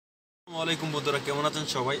আসসালামু আলাইকুম বন্ধুরা, কেমন আছেন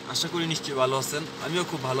সবাই? আশা করি নিশ্চয়ই ভালো আছেন। আমিও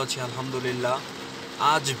খুব ভালো আছি আলহামদুলিল্লাহ।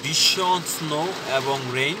 আজ ভীষণ স্নো এবং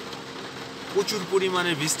রেইন, প্রচুর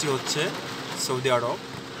পরিমাণে বৃষ্টি হচ্ছে সৌদি আরব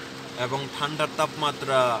এবং ঠান্ডার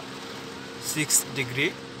তাপমাত্রা 6 ডিগ্রি।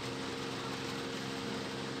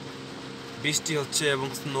 বৃষ্টি হচ্ছে এবং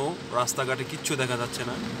স্নো, রাস্তাঘাটে কিচ্ছু দেখা যাচ্ছে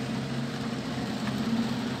না।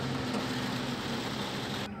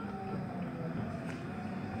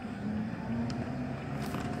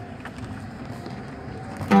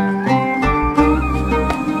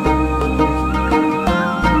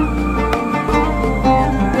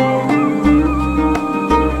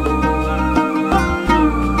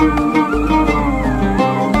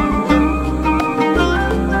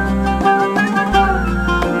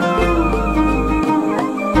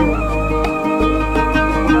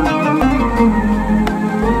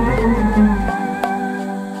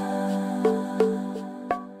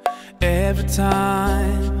 Every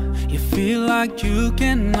time you feel like you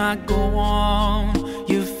cannot go on,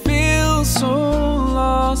 you feel so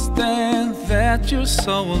lost and that you're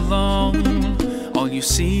so alone. All you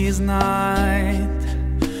see is night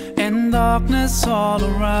and darkness all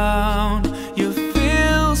around. You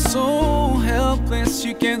feel so helpless,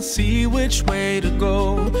 you can't see which way to go.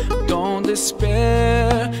 Don't despair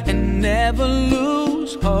and never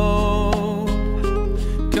lose hope,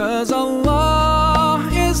 'cause Allah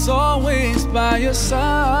is always by your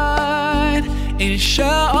side.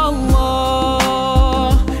 Inshallah,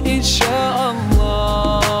 inshallah,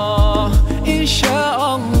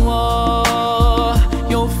 inshallah,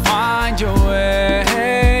 you'll find your way.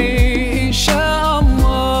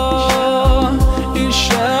 Inshallah,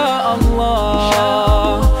 inshallah,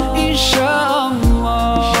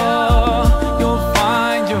 inshallah, you'll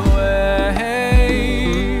find your way.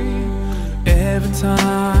 Every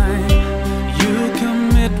time you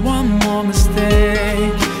commit one more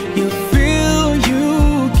mistake, you feel you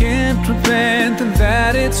can't repent and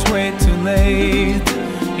that it's way too late.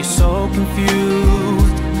 You're so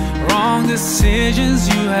confused, wrong decisions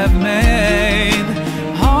you have made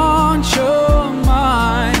haunt your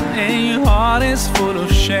mind and your heart is full of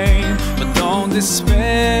shame. But don't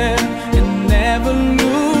despair and never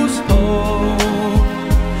lose hope,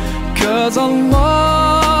 'cause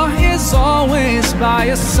Allah is always by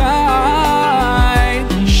your side.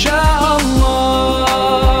 Inshallah,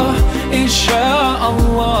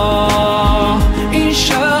 inshallah,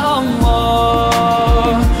 inshallah,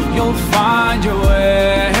 you'll find your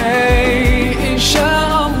way.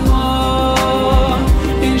 Inshallah,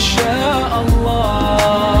 inshallah,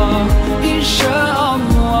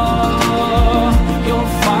 inshallah,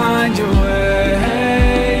 you'll find your way.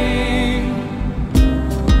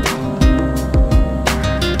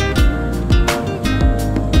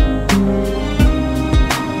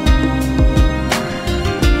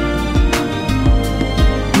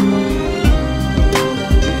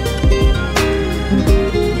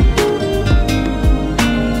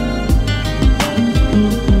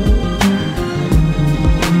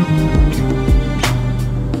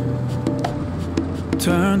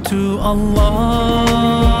 Turn to Allah,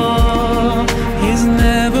 He's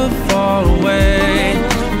never far away.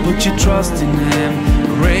 Put your trust in Him,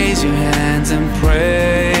 raise your hands and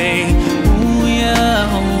pray. Ooh,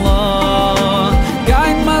 yeah, Allah,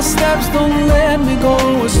 guide my steps, don't let me go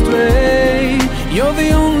astray. You're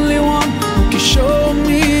the only one who can show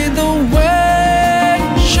me the way.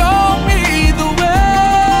 Show me the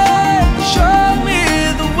way, show me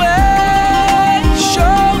the way,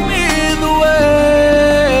 show me the way.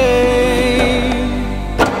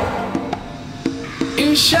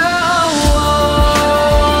 Inshallah,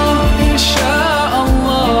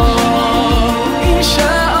 inshallah,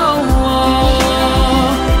 inshallah,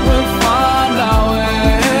 we'll find our way.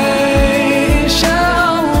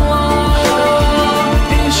 Inshallah,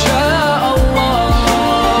 inshallah,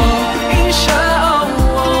 inshallah,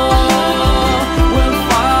 we'll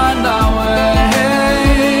find our way.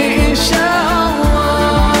 Inshallah,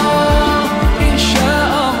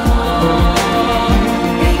 inshallah,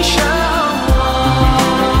 inshallah,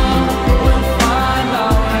 we'll find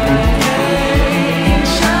our way.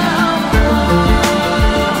 Inshallah,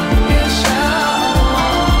 inshallah,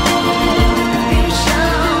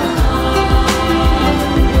 inshallah,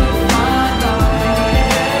 we'll find our way.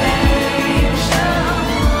 Inshallah,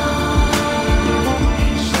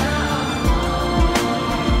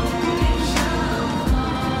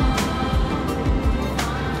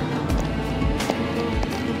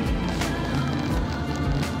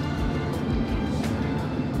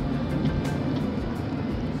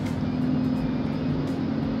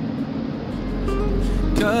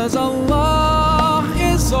 'cause Allah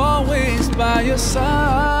is always by your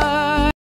side.